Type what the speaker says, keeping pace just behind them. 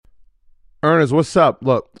Ernest, what's up?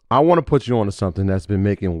 Look, I want to put you on to something that's been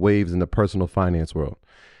making waves in the personal finance world.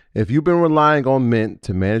 If you've been relying on Mint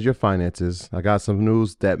to manage your finances, I got some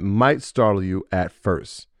news that might startle you at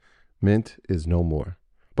first. Mint is no more.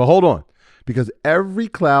 But hold on, because every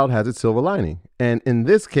cloud has its silver lining. And in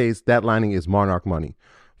this case, that lining is Monarch Money.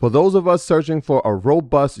 For those of us searching for a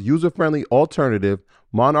robust, user-friendly alternative,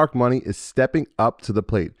 Monarch Money is stepping up to the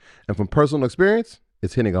plate. And from personal experience,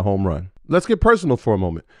 it's hitting a home run. Let's get personal for a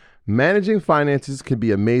moment. Managing finances can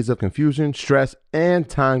be a maze of confusion, stress, and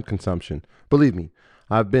time consumption. Believe me,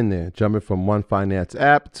 I've been there, jumping from one finance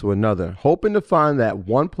app to another, hoping to find that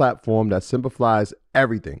one platform that simplifies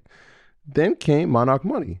everything. Then came Monarch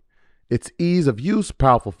Money. Its ease of use,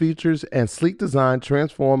 powerful features, and sleek design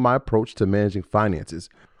transformed my approach to managing finances.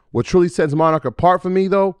 What truly sets Monarch apart for me,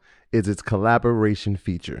 though, is its collaboration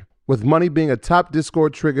feature. With money being a top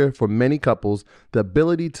Discord trigger for many couples, the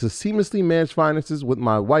ability to seamlessly manage finances with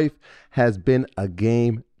my wife has been a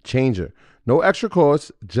game changer. No extra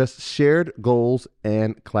costs, just shared goals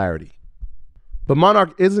and clarity. But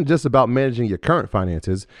Monarch isn't just about managing your current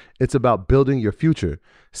finances, it's about building your future.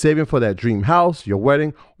 Saving for that dream house, your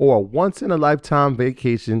wedding, or a once-in-a-lifetime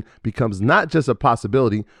vacation becomes not just a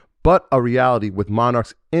possibility, but a reality with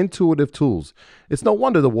Monarch's intuitive tools. It's no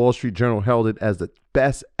wonder the Wall Street Journal held it as the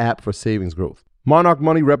best app for savings growth. Monarch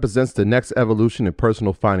Money represents the next evolution in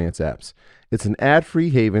personal finance apps. It's an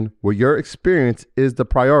ad-free haven where your experience is the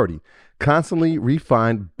priority, constantly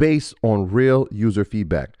refined based on real user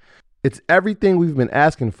feedback. It's everything we've been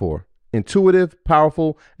asking for: intuitive,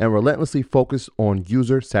 powerful, and relentlessly focused on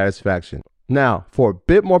user satisfaction. Now, for a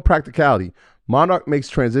bit more practicality, Monarch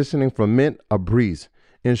makes transitioning from Mint a breeze,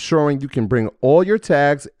 ensuring you can bring all your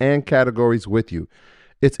tags and categories with you.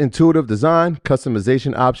 Its intuitive design,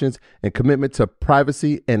 customization options, and commitment to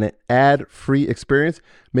privacy and an ad-free experience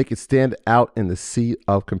make it stand out in the sea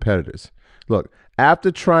of competitors. Look,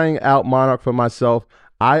 after trying out Monarch for myself,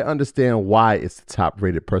 I understand why it's the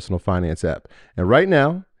top-rated personal finance app. And right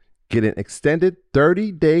now, get an extended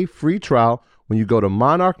 30-day free trial when you go to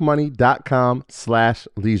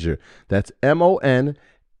monarchmoney.com/leisure. That's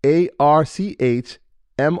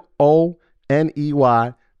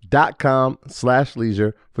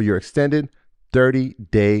MonarchMoney.com/leisure for your extended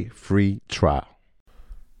 30-day free trial.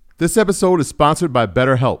 This episode is sponsored by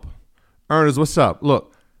BetterHelp. Ernest, what's up?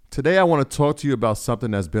 Look, today I want to talk to you about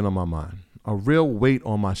something that's been on my mind, a real weight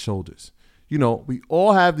on my shoulders. You know, we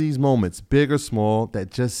all have these moments, big or small,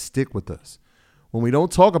 that just stick with us. When we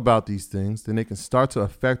don't talk about these things, then they can start to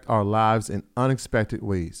affect our lives in unexpected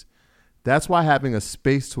ways. That's why having a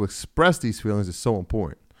space to express these feelings is so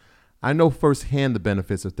important. I know firsthand the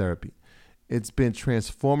benefits of therapy. It's been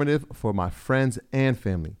transformative for my friends and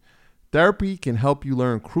family. Therapy can help you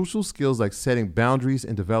learn crucial skills like setting boundaries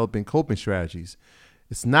and developing coping strategies.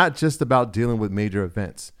 It's not just about dealing with major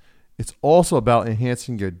events. It's also about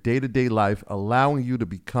enhancing your day-to-day life, allowing you to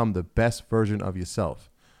become the best version of yourself.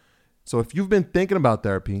 So if you've been thinking about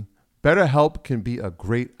therapy, BetterHelp can be a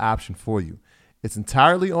great option for you. It's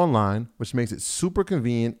entirely online, which makes it super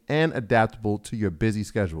convenient and adaptable to your busy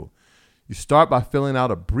schedule. You start by filling out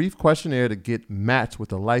a brief questionnaire to get matched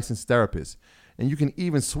with a licensed therapist, and you can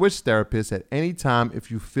even switch therapists at any time if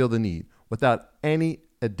you feel the need, without any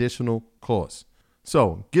additional cost.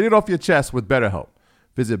 So get it off your chest with BetterHelp.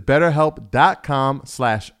 Visit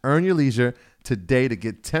BetterHelp.com/earnyourleisure today to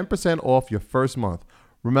get 10% off your first month.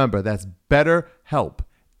 Remember, that's BetterHelp,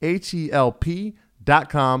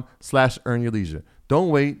 HELP.com/earnyourleisure. Don't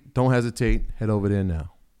wait. Don't hesitate. Head over there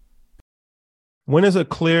now. When is a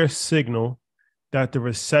clear signal that the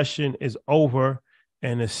recession is over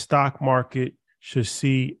and the stock market should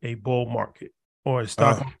see a bull market, or a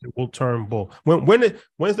stock market will turn bull?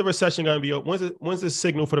 When's the recession going to be over? When's the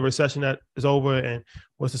signal for the recession that is over, and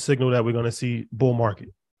what's the signal that we're going to see bull market?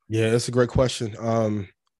 Yeah, that's a great question.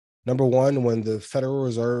 Number one, when the Federal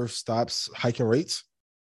Reserve stops hiking rates.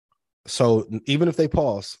 So even if they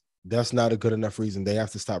pause, that's not a good enough reason. They have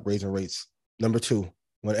to stop raising rates. Number two,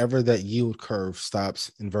 whenever that yield curve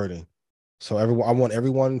stops inverting. So I want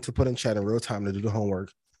everyone to put in chat in real time to do the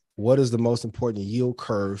homework. What is the most important yield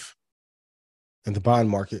curve in the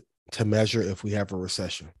bond market to measure if we have a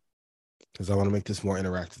recession? Because I want to make this more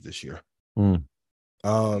interactive this year. And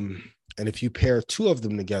if you pair two of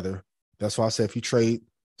them together, that's why I say if you trade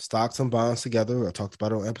stocks and bonds together, I talked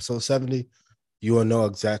about it on episode 70, you will know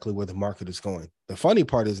exactly where the market is going. The funny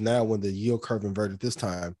part is now when the yield curve inverted this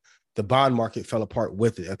time, the bond market fell apart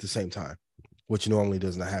with it at the same time, which normally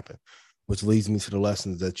does not happen, which leads me to the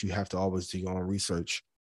lessons that you have to always do your own research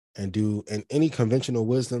and do. And any conventional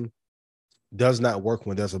wisdom does not work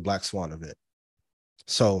when there's a black swan event.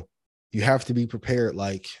 So you have to be prepared.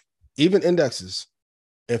 Like even indexes.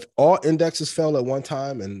 If all indexes fell at one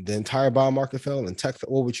time and the entire bond market fell and tech,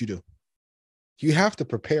 what would you do? You have to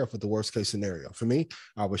prepare for the worst case scenario. For me,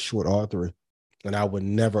 I was short all three, and I would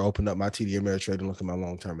never open up my TD Ameritrade and look at my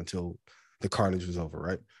long term until the carnage was over,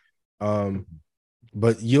 right?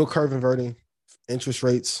 But yield curve inverting, interest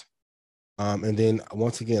rates, and then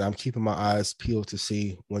once again, I'm keeping my eyes peeled to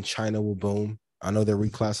see when China will boom. I know they're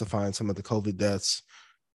reclassifying some of the COVID deaths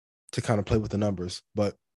to kind of play with the numbers,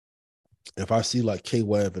 but if I see like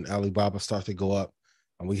K-Web and Alibaba start to go up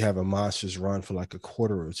and we have a monstrous run for like a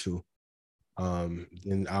quarter or two,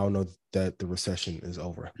 then I'll know that the recession is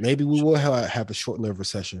over. Maybe we will have a short-lived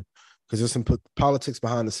recession because there's some politics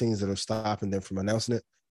behind the scenes that are stopping them from announcing it.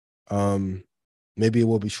 Maybe it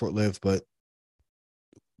will be short-lived, but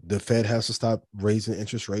the Fed has to stop raising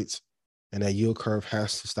interest rates and that yield curve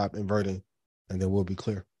has to stop inverting, and then we'll be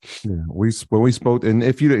clear. Yeah, when we spoke, and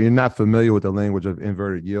if you're not familiar with the language of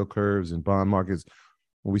inverted yield curves and bond markets,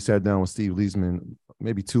 when we sat down with Steve Leisman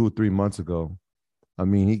maybe 2 or 3 months ago, I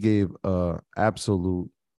mean, he gave a absolute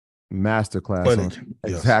masterclass on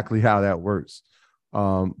exactly how that works.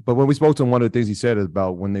 But when we spoke to him, one of the things he said is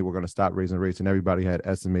about when they were going to stop raising rates, and everybody had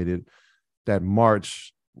estimated that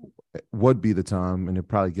March would be the time, and it'd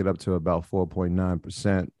probably get up to about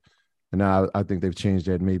 4.9%. And now I think they've changed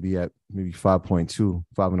that maybe at 5.2,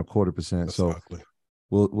 5.25%. So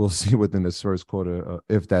we'll see within this first quarter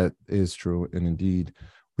if that is true, and indeed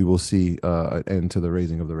we will see an end to the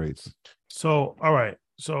raising of the rates. So, all right.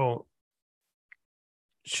 So,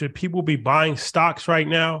 should people be buying stocks right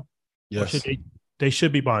now? Yes, or they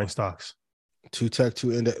should be buying stocks. 2 tech,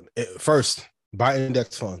 2 index. First, buy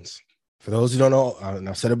index funds. For those who don't know, and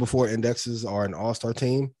I've said it before, indexes are an all-star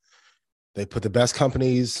team. They put the best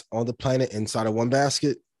companies on the planet inside of one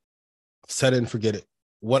basket. Set it and forget it.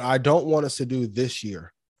 What I don't want us to do this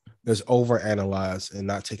year is overanalyze and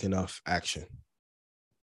not take enough action.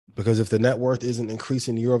 Because if the net worth isn't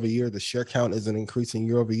increasing year over year, the share count isn't increasing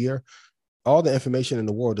year over year, all the information in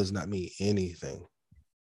the world does not mean anything.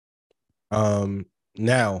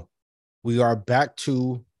 Now, we are back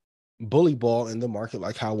to bully ball in the market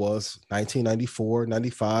like how it was 1994,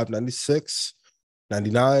 95, 96,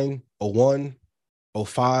 99, 01,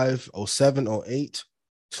 05, 07, 08,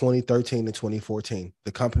 2013, and 2014.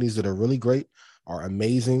 The companies that are really great are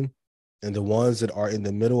amazing, and the ones that are in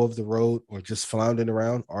the middle of the road or just floundering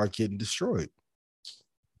around are getting destroyed.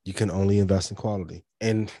 You can only invest in quality.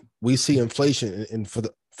 And we see inflation. And for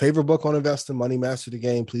the favorite book on investing, Money Master the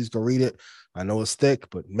Game, please go read it. I know it's thick,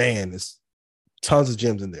 but man, there's tons of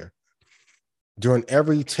gems in there. During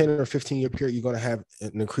every 10 or 15-year period, you're going to have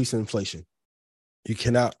an increase in inflation. You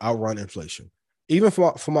cannot outrun inflation. Even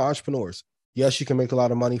for my entrepreneurs, yes, you can make a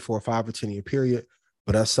lot of money for a 5 or 10-year period,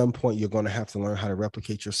 but at some point, you're going to have to learn how to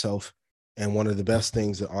replicate yourself. And one of the best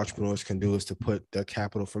things that entrepreneurs can do is to put their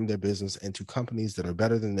capital from their business into companies that are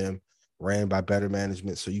better than them, ran by better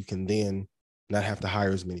management, so you can then not have to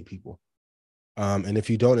hire as many people. And if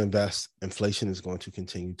you don't invest, inflation is going to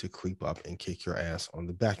continue to creep up and kick your ass on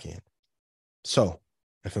the back end. So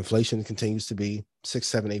if inflation continues to be 6,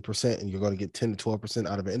 7, 8%, and you're going to get 10 to 12%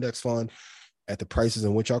 out of an index fund at the prices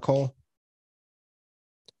in which I call,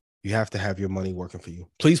 you have to have your money working for you.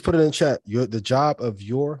 Please put it in chat. The job of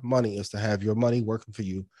your money is to have your money working for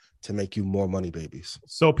you to make you more money babies.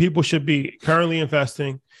 So people should be currently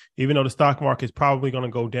investing, even though the stock market is probably going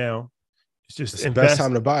to go down. It's the best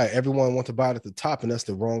time to buy. Everyone wants to buy it at the top, and that's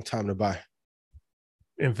the wrong time to buy.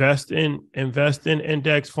 Invest in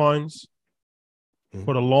index funds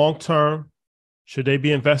for the long term. Should they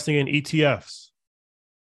be investing in ETFs?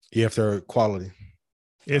 Yeah, if they're quality.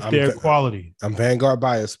 Quality. I'm Vanguard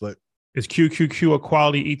biased, but is QQQ a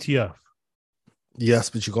quality ETF? Yes,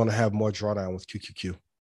 but you're going to have more drawdown with QQQ.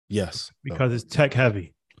 Yes. Because it's tech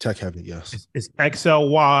heavy. Tech heavy, yes. Is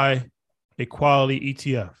XLY a quality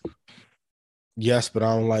ETF? Yes, but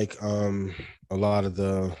I don't like a lot of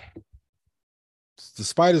the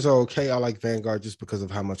spiders are okay. I like Vanguard just because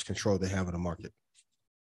of how much control they have in the market.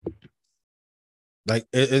 Like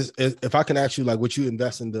if I can actually, like, would you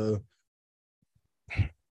invest in the,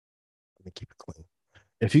 let me keep it clean.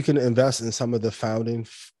 If you can invest in some of the founding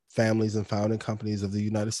families and founding companies of the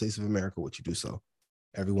United States of America, would you do so?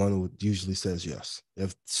 Everyone would usually says yes.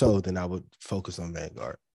 If so, then I would focus on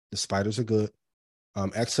Vanguard. The spiders are good.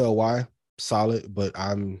 XLY, solid, but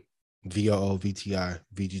I'm VOO, VTI,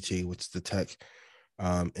 VGT, which is the tech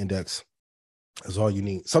index, is all you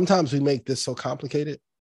need. Sometimes we make this so complicated.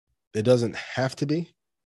 It doesn't have to be.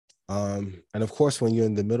 And of course, when you're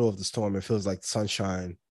in the middle of the storm, it feels like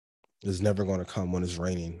sunshine is never going to come when it's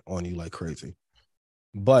raining on you like crazy.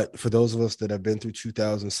 But for those of us that have been through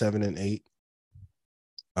 2007 and 8,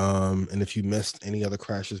 And if you missed any other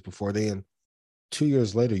crashes before then, 2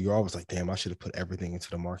 years later, you're always like, damn, I should have put everything into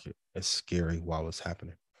the market. It's scary while it's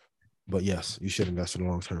happening. But yes, you should invest in the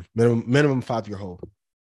long term. Minimum 5-year hold.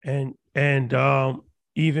 And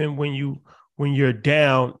even when you're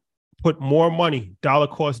down, put more money, dollar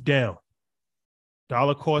cost down.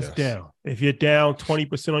 Dollar cost down. If you're down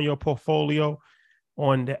 20% on your portfolio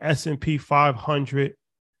on the S&P 500,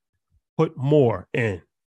 put more in.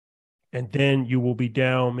 And then you will be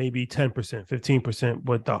down maybe 10%, 15%.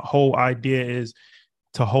 But the whole idea is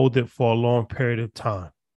to hold it for a long period of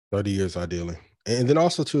time. 30 years, ideally. And then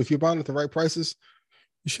also, too, if you're buying at the right prices,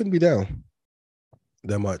 you shouldn't be down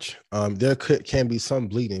that much. There can be some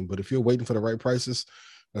bleeding, but if you're waiting for the right prices,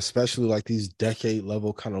 especially like these decade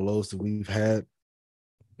level kind of lows that we've had,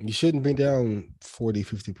 you shouldn't be down 40,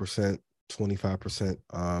 50%,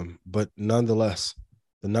 25%. But nonetheless,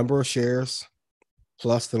 the number of shares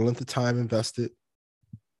plus the length of time invested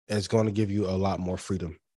is going to give you a lot more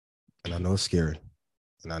freedom. And I know it's scary.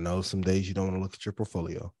 And I know some days you don't want to look at your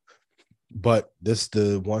portfolio. But this is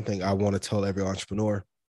the one thing I want to tell every entrepreneur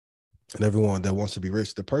and everyone that wants to be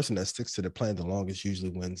rich. The person that sticks to the plan the longest usually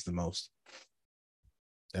wins the most.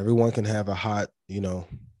 Everyone can have a hot,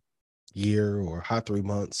 year or hot 3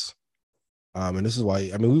 months. And this is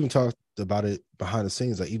why, we've been talked about it behind the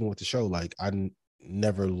scenes, like even with the show, like I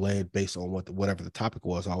never led based on whatever the topic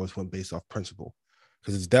was. I always went based off principle.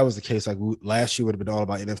 Because if that was the case, like last year would have been all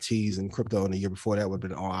about NFTs and crypto, and the year before that would have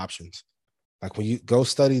been all options. Like when you go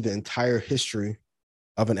study the entire history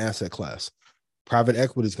of an asset class, private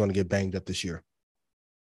equity is going to get banged up this year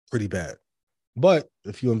pretty bad. But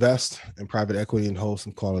if you invest in private equity and hold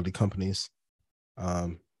some quality companies,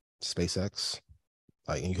 SpaceX,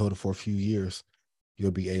 and you hold it for a few years,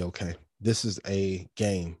 you'll be A-okay. This is a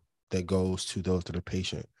game that goes to those that are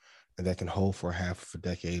patient and that can hold for half of a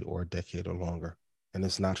decade or longer. And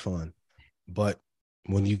it's not fun. But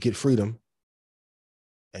when you get freedom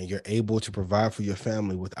and you're able to provide for your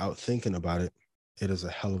family without thinking about it, it is a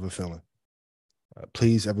hell of a feeling.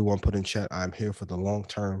 Please, everyone, put in chat, I'm here for the long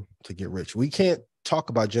term to get rich. We can't talk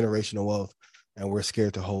about generational wealth and we're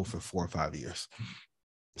scared to hold for 4 or 5 years.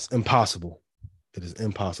 It's impossible. It is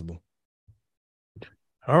impossible.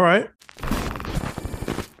 All right.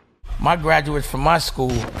 My graduates from my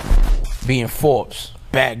school being Forbes,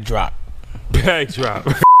 bag drop. Bag drop.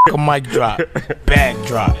 A mic drop. Bag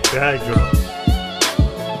drop. Bag drop.